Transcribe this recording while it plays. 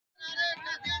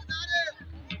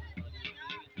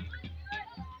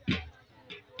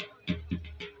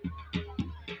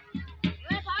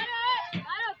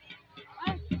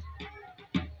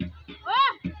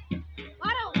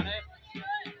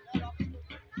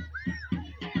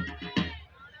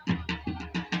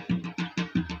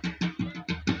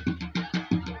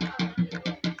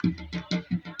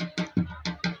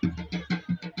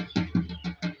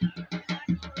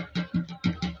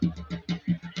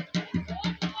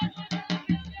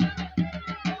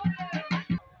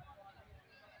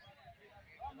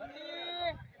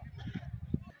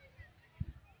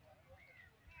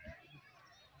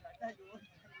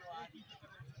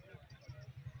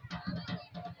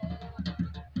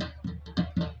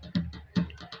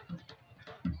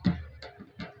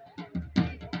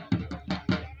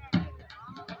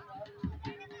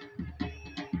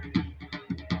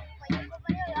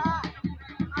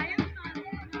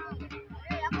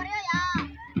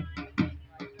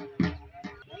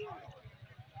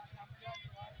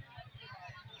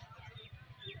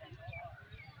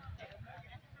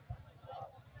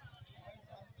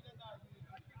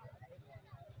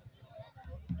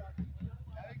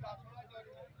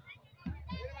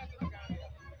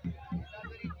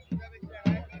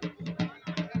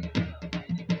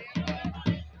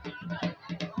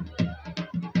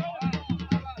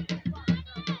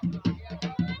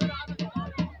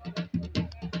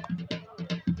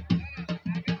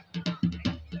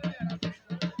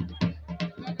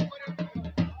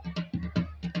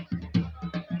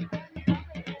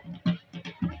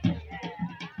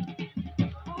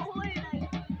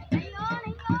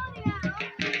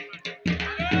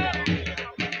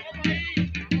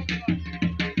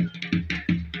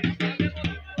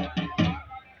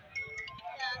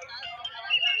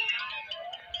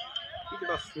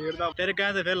तेरे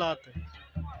कहते फिर लात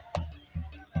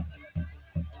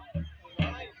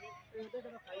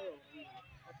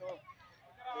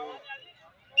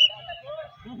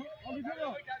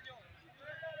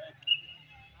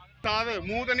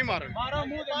मुंह तो नहीं मार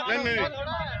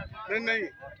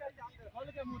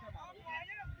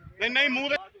नहीं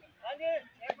मुंह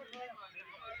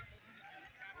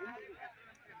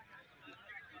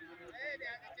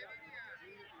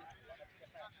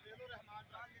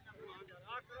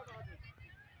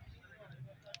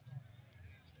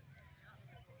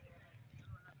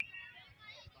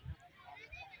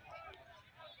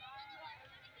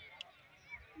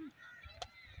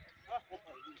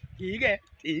ठीक है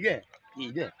ठीक है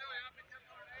ठीक है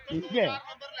ठीक है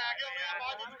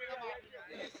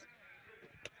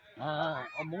हाँ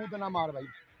और मुंह तो ना मार भाई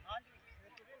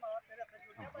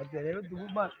तेरे को तू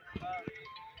मार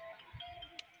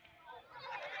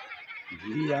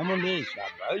जी हम ले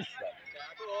शाबाश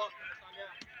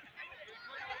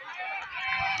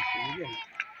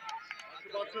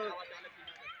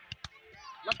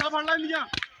लत्ता फड़ ला मियां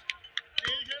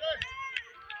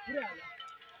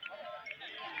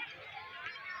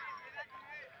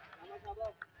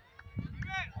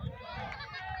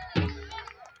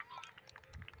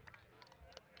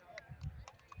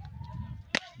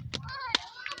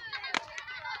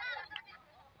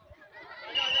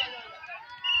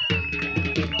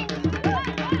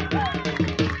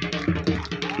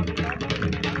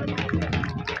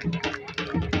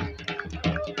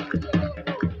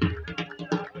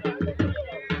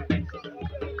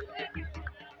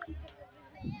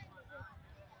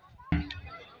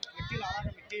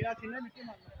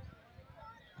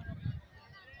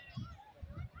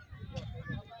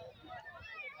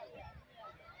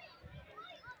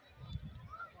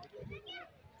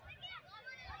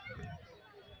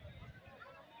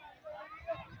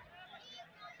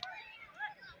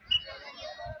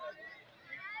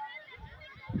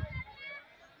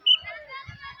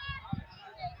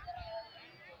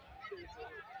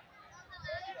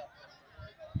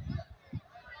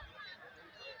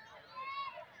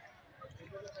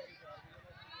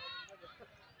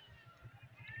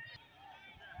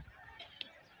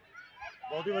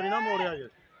बहुत ही बड़ी ना मोड़िया जे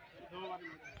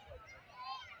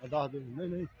 10 दिन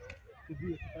नहीं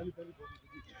सीधी पहली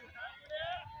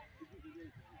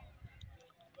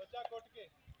बच्चा कोट के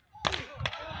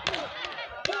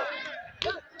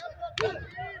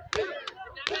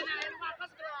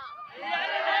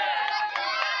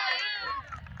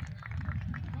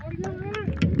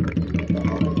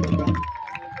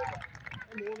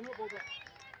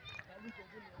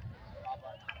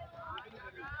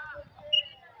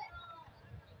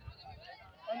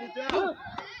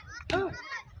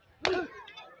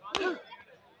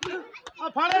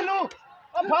फाड़े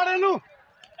लू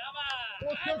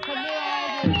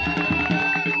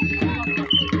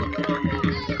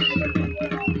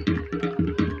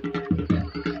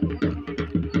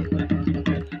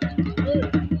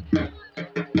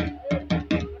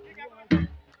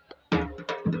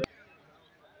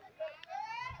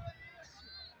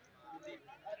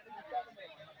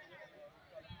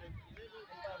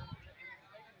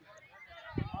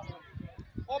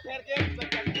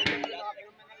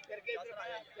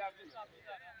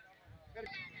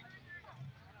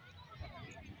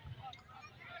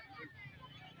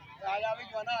आजा भी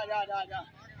जो ना आजा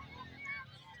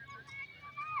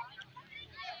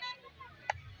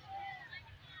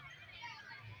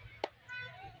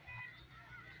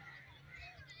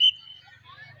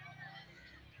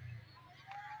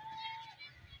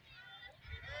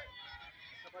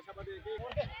शपा दे के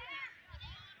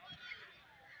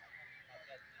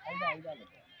आइदा आगे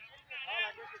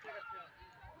पीछे रखते हैं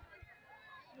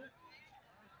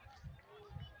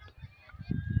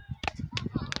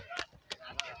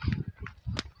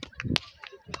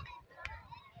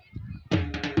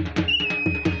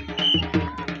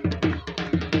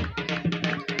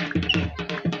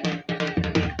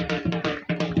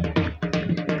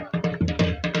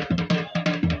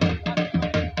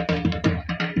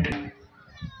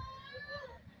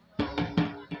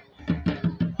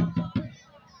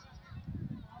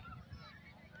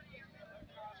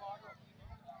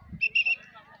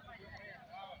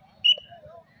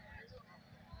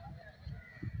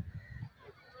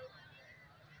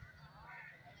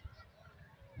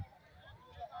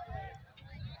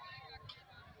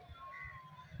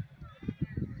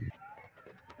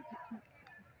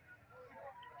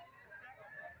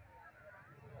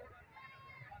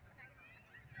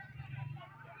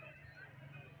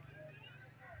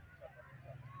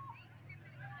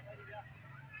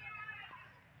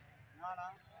ना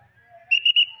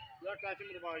यार टच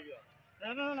मरवा गया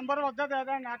नंबर वद्दा दे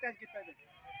दा ना टच किता ते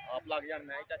आप लग जान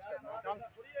मैं ही टच करना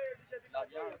लग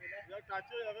जान यार टच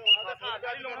हो जावे वो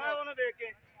गाड़ी लाਉਣਾ ਉਹਨੇ ਦੇਖ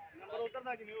ਕੇ ਨੰਬਰ ਉਧਰ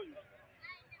ਦਾ ਕਿਵੇਂ ਹੋ ਜੂ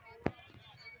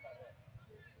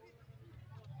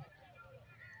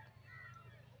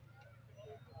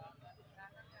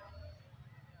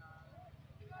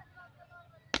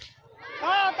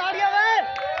हाँ ताड़िया वे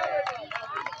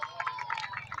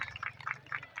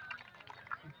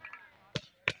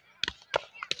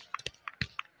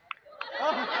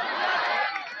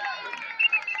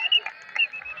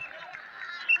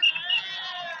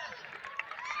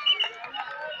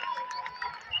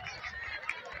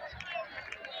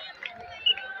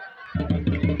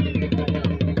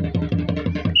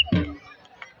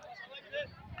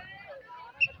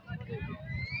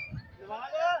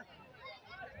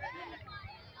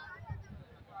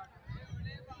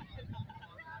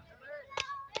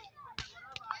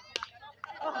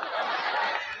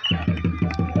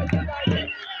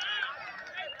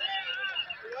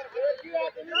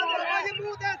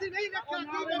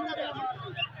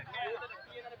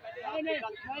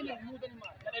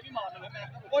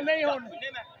नहीं हो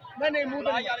नहीं मुंह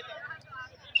तो यार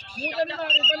मुंह तो नहीं मार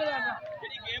बल्ले लगा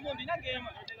जेडी गेम होंदी ना गेम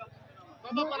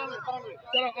बाबा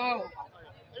चलो आओ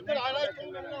इधर आ जा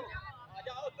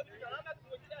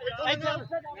इधर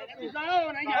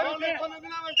जाओ नहीं यार देखो ना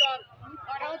बिना मैं यार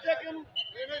आराम से के नहीं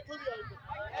इथों दी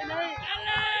नहीं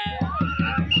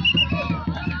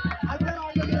अंदर आ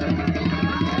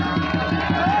जा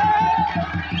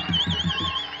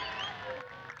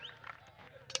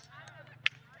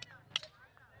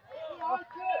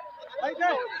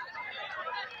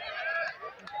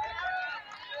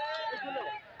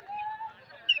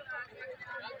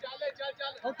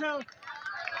Okay.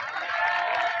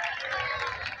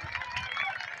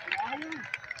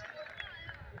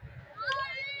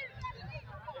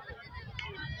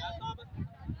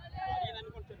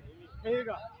 ठीक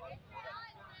है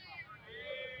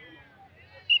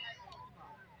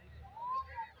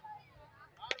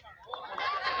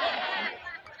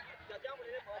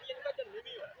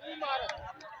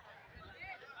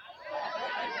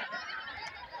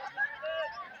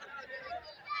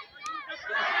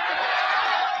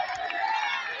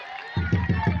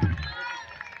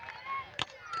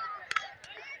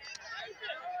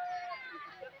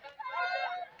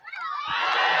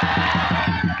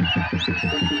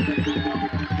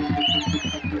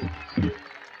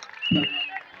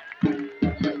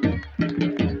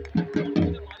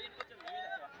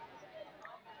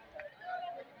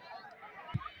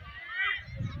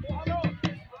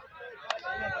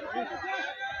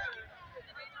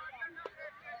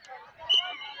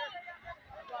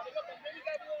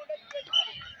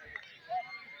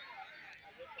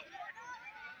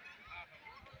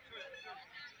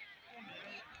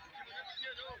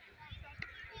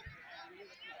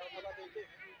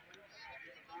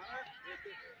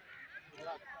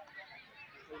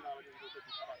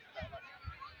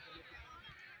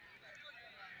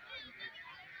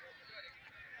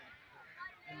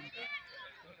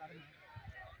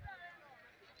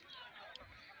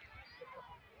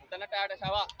तना टाटा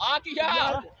शावा आ किया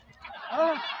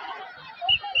हां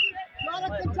यार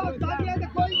कच्चा उठा दिया तो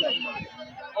कोई नहीं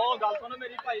ओ गल सुनो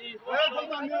मेरी भाई ओए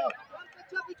फरमानिया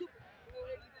कच्चा पीछे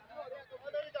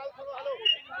मेरी गल सुनो हेलो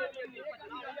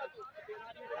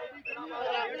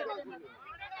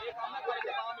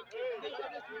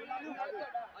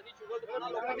अजी शुगर दुकान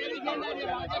लोग मेरी गेम ना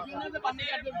गेम पे पानी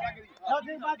कर दे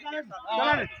ठीक बात चले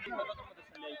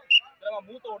तेरा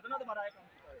मुंह तोड़ देना दोबारा एक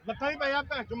ਲੱਤਾਂ ਹੀ ਪਿਆ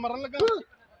ਭੈਣ ਚ ਮਰਨ ਲੱਗਾ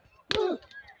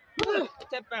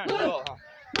ਤੇ ਭੈਣ ਜੋ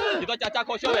ਜਦੋਂ ਚਾਚਾ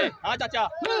ਖੁਸ਼ ਹੋਵੇ ਹਾਂ ਚਾਚਾ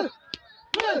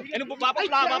ਇਹਨੂੰ ਵਾਪਸ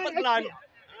ਲਾ ਇਹਨੂੰ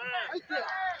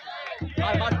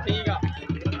ਹਾਂ ਬਸ ਠੀਕ ਆ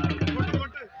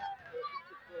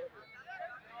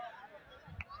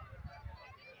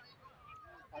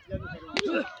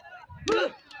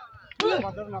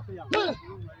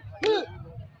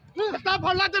ਲੱਤਾਂ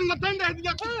ਫੜ ਲਾ ਤੇ ਲੱਤਾਂ ਹੀ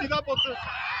ਦੇਖਦੀਆਂ ਕੁੱਤੀ ਦਾ ਪੁੱਤ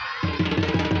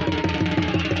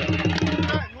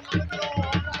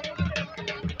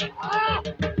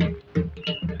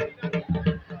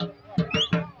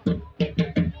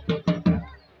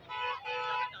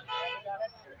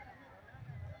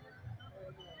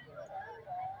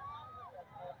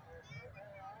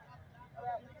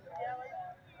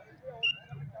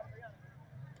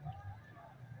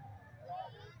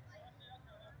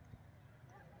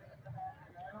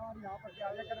यहाँ पर क्या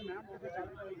कर मैं मुझे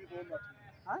चालू करेगी बोल बात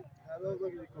हां हेलो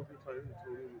कोई कॉफी खाए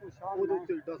वो तो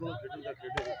चिल्टा सा खेलने का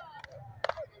खेले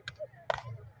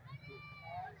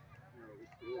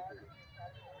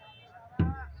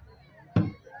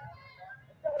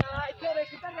इधर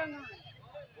कितना करना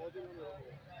बहुत दिन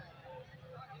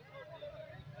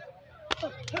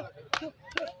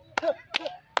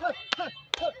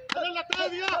लत्ता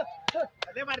दिया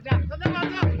थले मर जा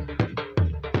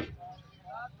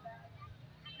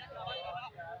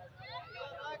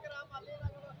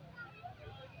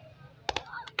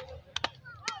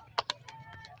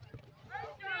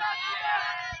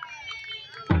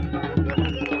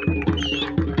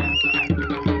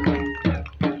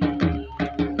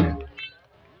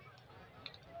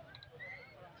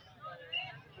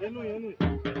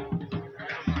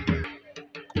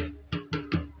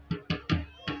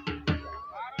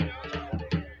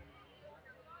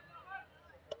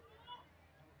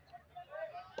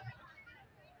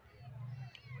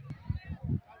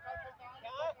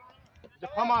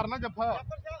जफ्फा मारना जफ्फा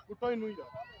कुटो इनू ही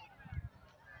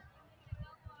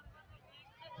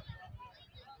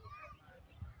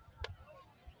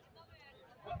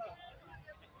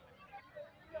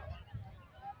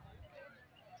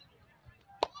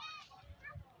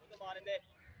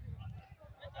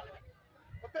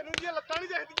तेनू दी लत्तां नहीं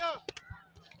देखदियां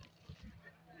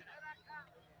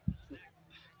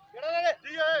केड़ा ले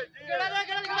जी है केड़ा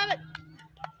ले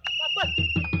वापस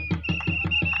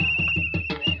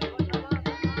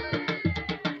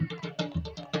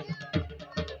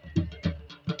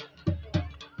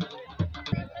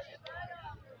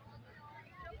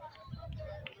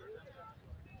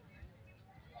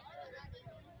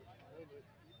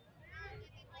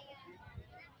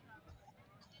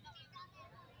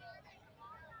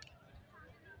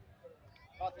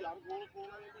बस यार गोल गोल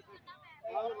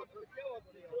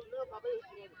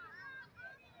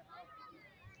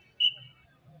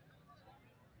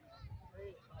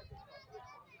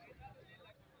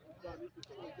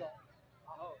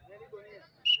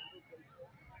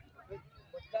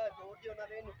टच शॉट जेड़ा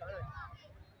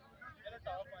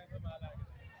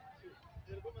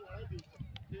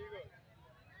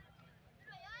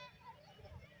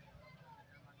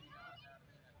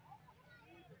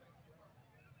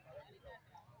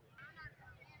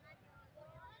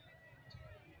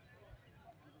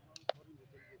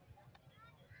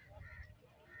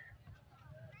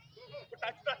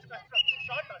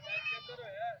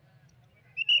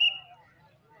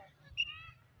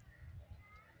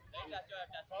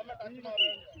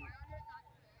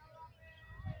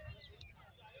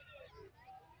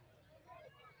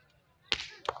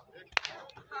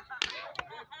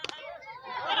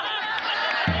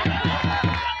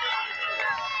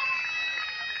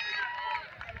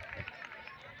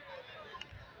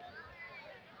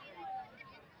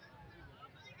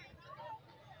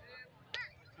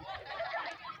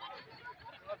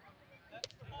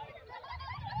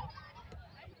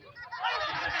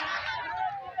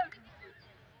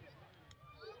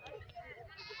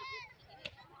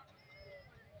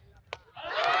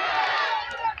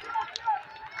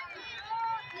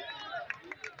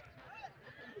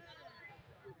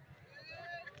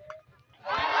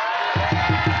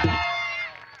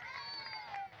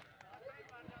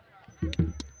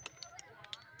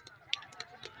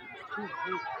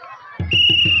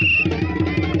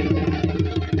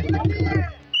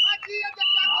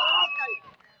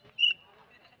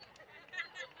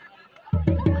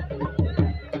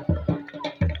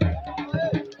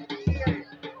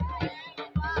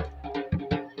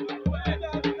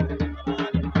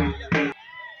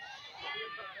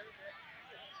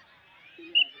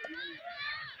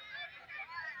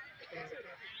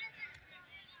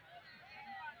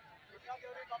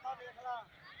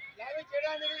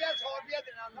निकलेगा 100 रुपया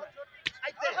देना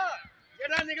ਇੱਥੇ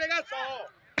ਜਿਹੜਾ ਨਿਕਲੇਗਾ 100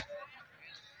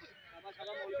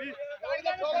 ਮਾਸ਼ਾਅੱਲਾ ਮੌਲਵੀ ਜੀ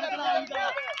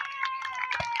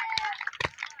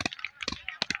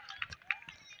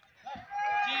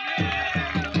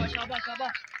शाबाश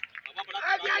शाबाश बड़ा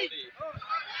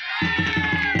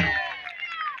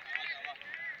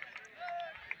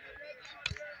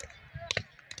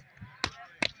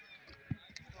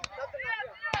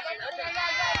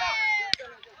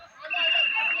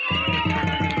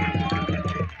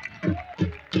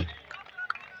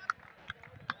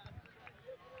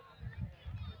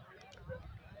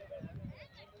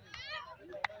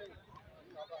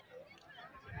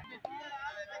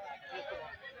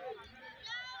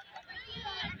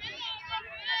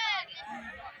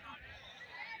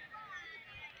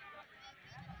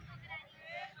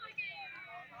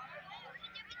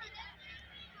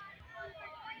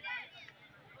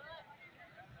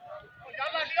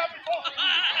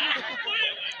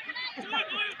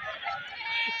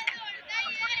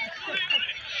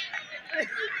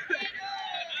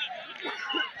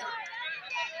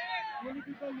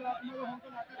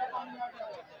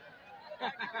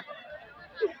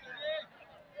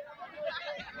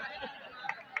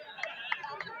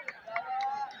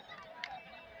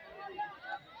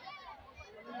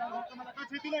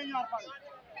यार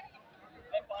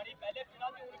पानी पानी पहले पीना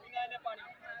क्यों नहीं पीना इन्हें पानी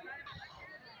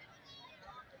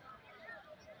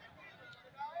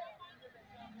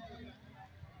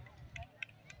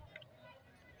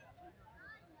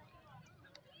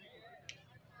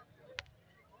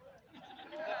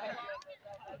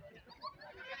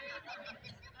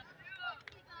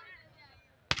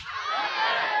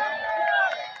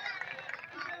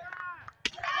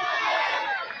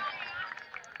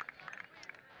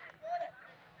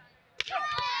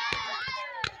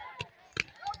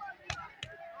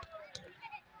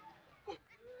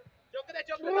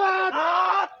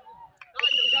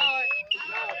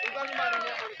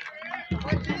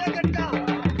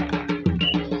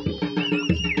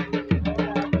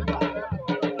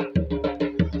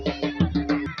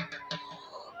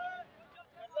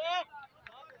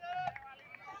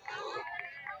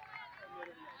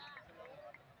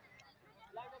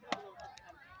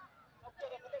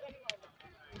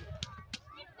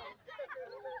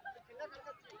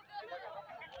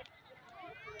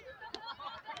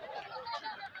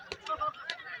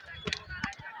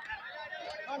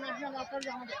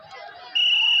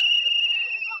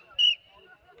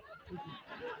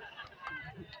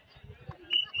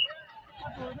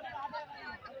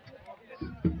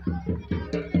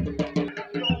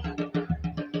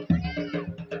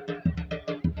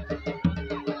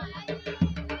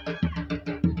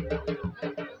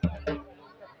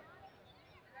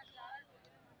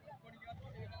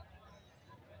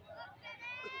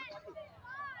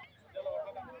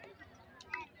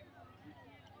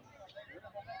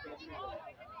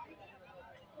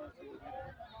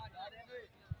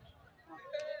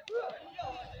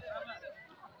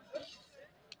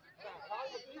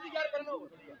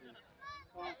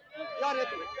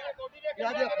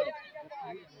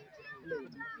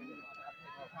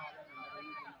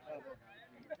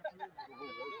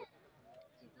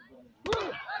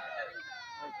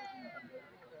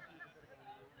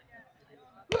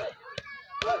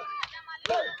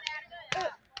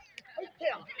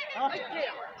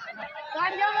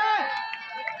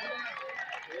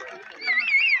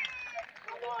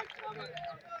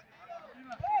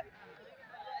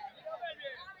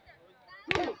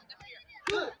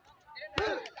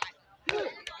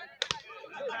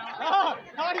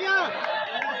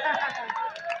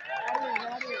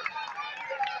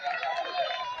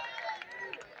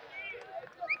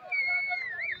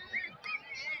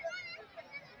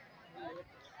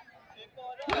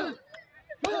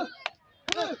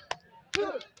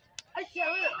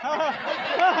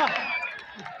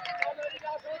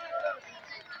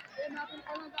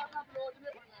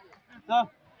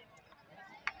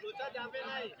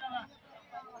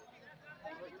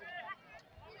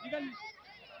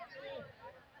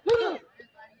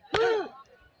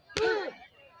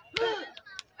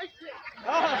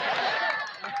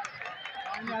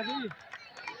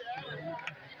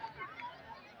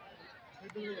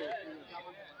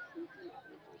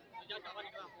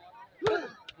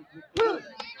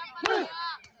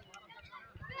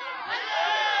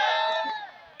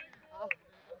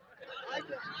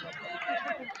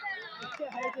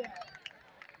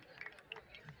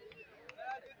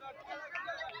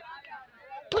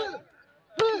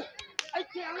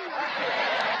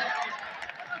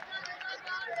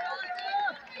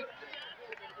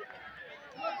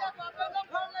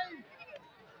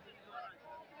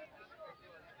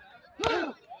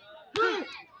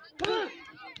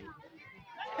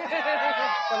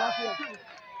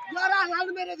यार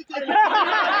हाल मेरे दिखे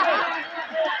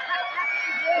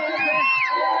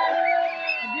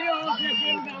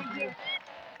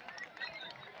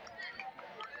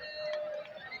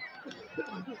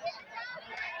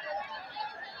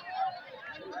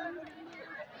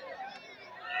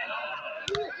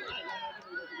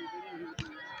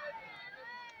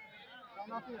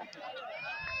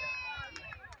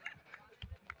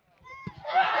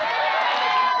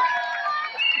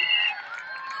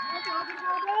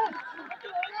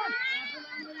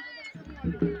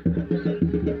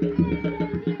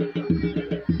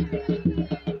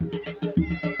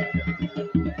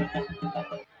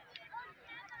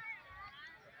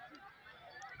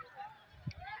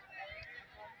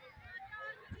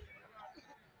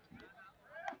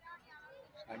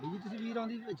ਸਾਡੀ ਵੀ ਤਸਵੀਰ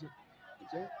ਆਉਂਦੀ ਵਿੱਚ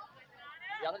ਅੱਛਾ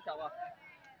ਯਾਰ ਚਾਵਾ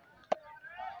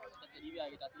ਤੇਰੀ ਵੀ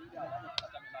ਆਏਗੀ ਚਾਚੀ ਵੀ ਆਏਗਾ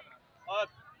ਔਰ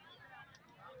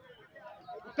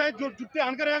ਉੱਤੇ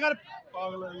ਧਿਆਨ ਕਰਿਆ ਕਰ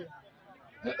ਪਾਗਲ ਹੈ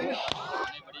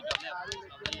ਬੜੀ ਗੱਲ ਹੈ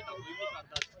ਇਹ ਤਾਂ ਕੋਈ ਨਹੀਂ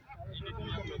ਕਰਦਾ ਇਹਨੇ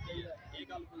ਦੁਨੀਆ ਖਲੋਤੀ ਹੈ ਇਹ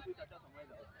ਗੱਲ ਕੋਈ ਚਾਚਾ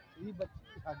ਸਮਝਦਾ ਇਹ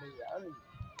ਬੱਚੇ ਸਾਡੇ ਯਾਰ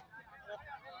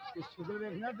ਇਹ ਸ਼ੁਗਰ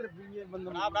ਵੇਖਣਾ ਦਰਬੀਏ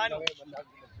ਬੰਦਾ ਬਣਾ ਇਹਨੂੰ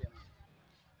ਬੱਚਿਆਂ ਨੂੰ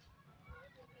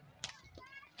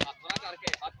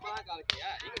करके हाथ परा करके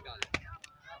है एक गल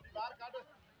बाहर काट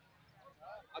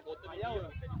आ गुੱਤ ਵੀ ਆ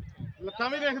ਲੱਤਾਂ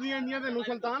ਵੀ ਦੇਖਦੀਆਂ ਇੰਨੀਆਂ ਤੈਨੂੰ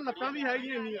ਸੁਲਤਾਨ ਲੱਤਾਂ ਵੀ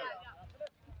ਹੈਗੀਆਂ ਇੰਨੀਆਂ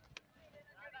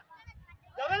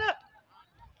ਜਾਵੇ ਨਾ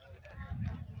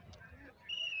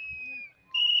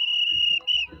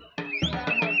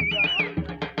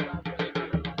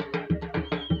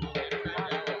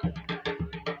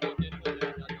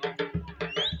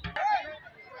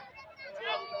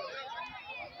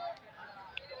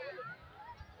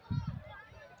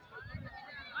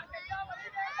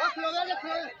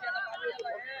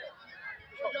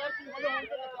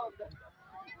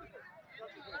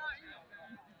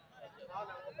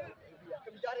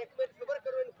यार एक मिनट सबर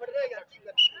करो इन फट रहे यार ठीक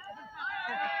कर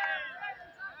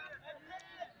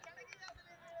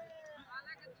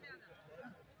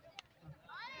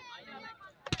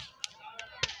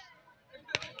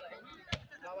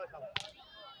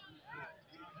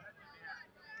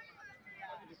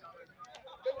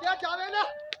क्या जावे ना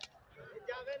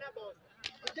बॉस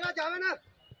क्या जावे ना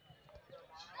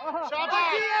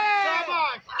शाबाश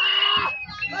शाबाश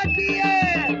अच्छी है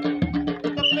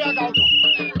उतर लिया गाँव को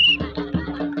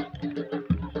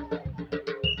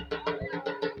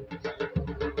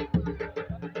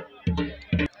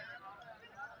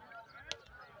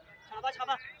शाबाश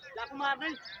शाबाश लाख मार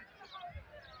नहीं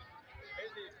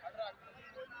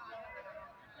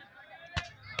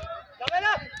जावे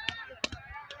ना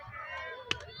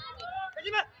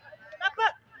जी मैं टप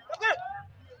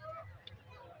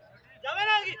जावे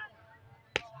ना की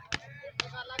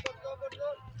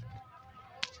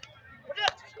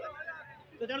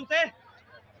तो चल उते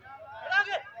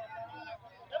आगे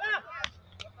जावे ना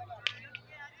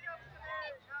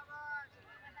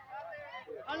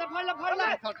फड़ ला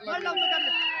उते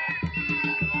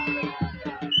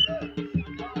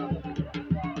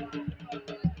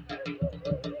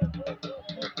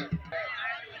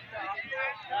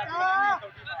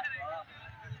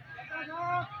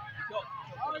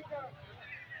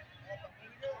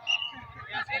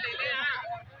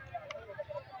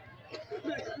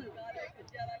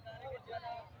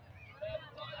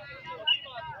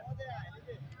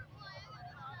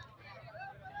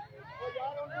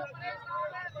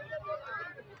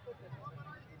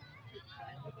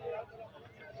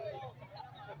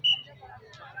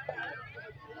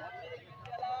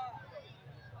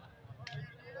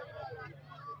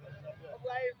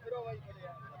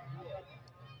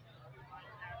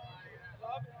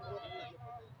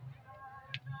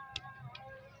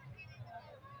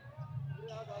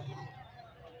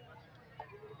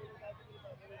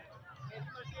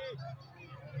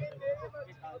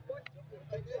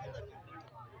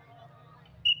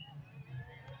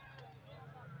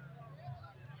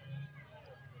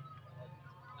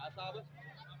साहब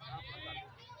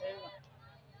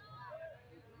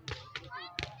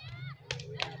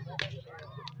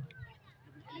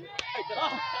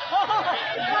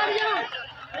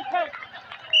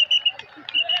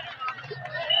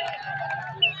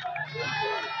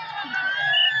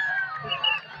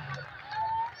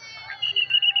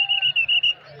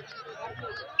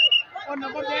और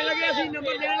नंबर देने लगे असि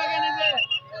नंबर देने लगे नहीं थे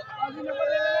असि नंबर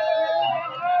देने लगे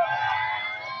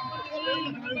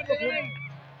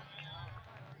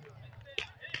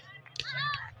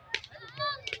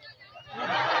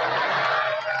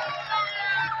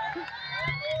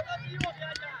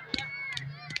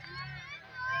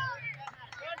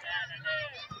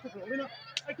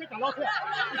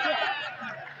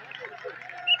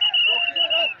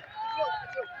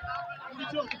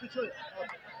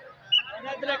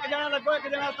एक जना लगो एक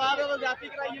जना साथ तो जाती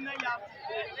कराई ना यार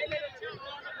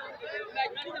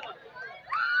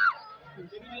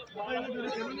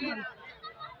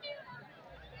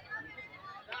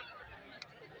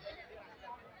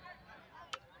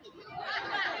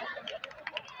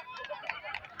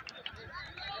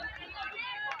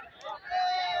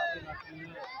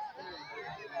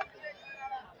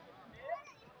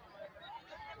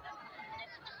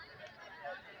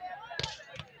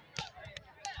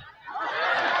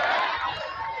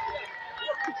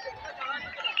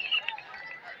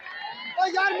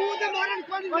यार मुंह से मारन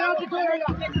कोई नहीं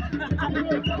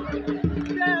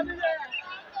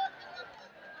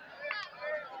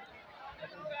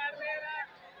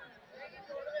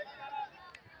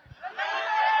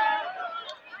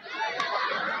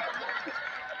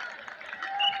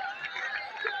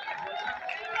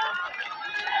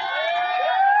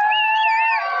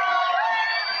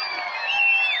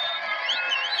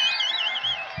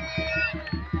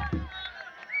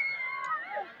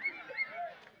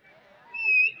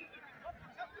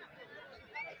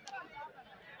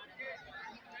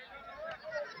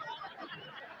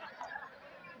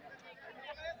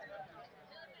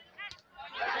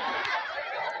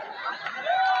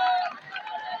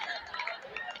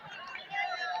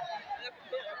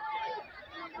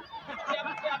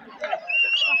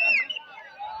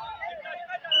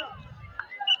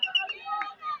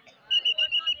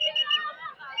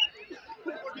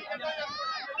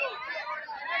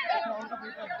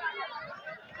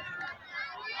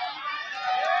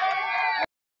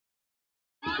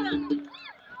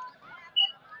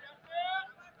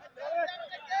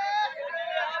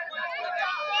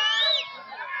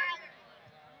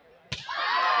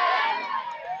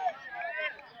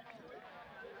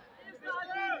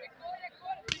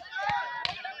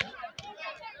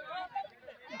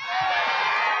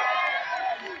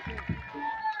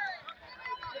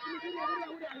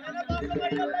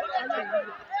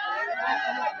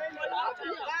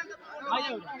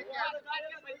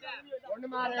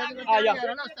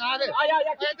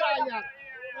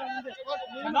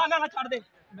ना छड़ दे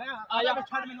आया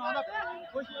छड़ मैनू आंदा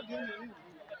कुछ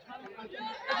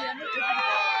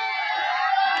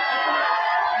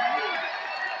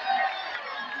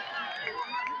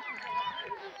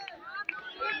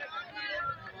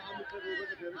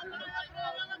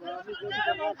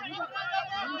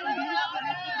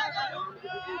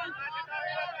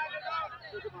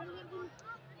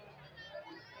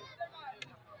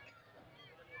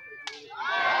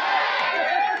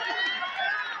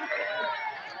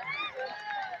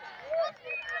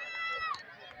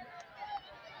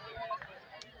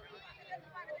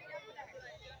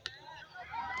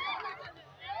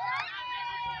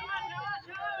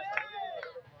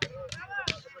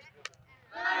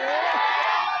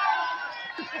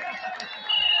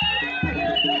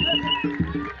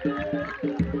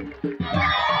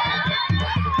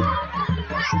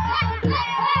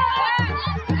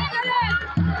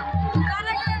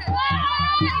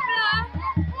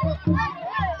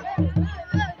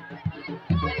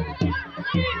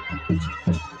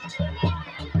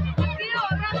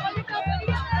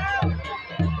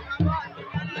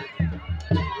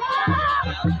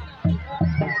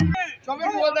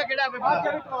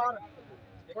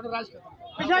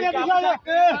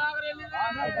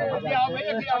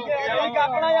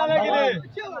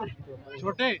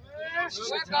छोटे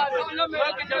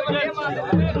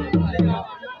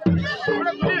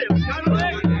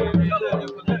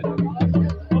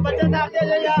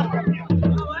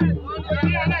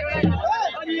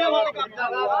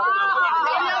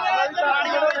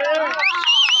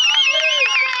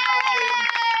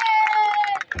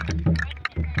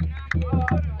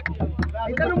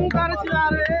इधर मुंह कर चिल्ला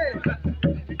रहे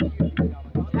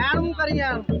यार मुंह कर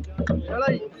यार चलो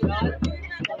जी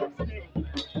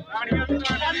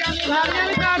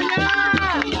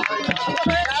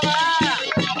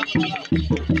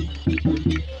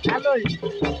हेलो जी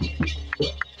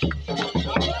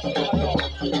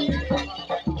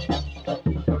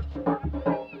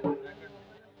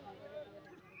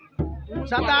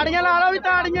ताड़ियां ला लो भी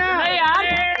ताड़ियां यार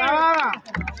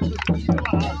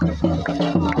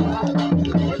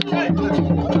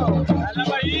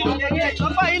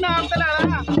भाई नाम तो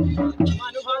लेना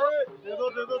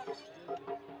दे दो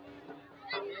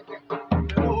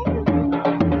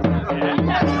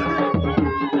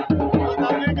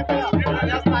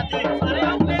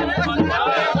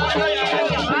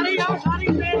सारी